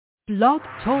Blog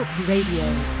Talk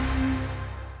Radio.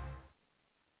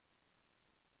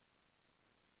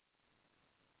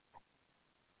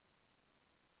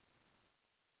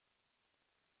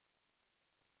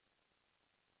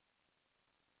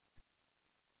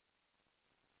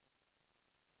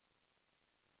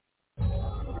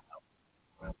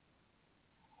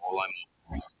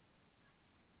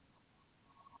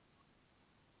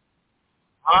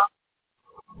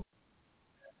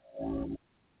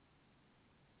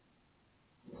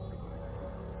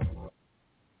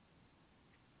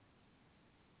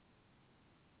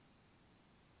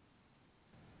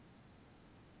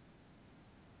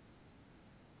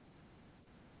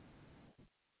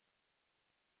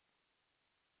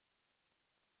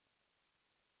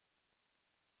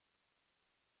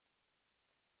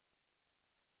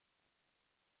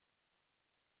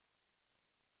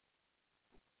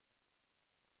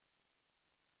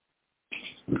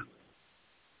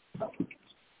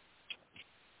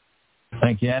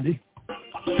 Thank you, Andy.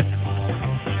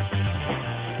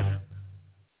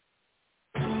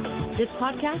 This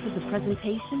podcast is a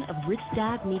presentation of Rich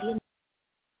Dad Media.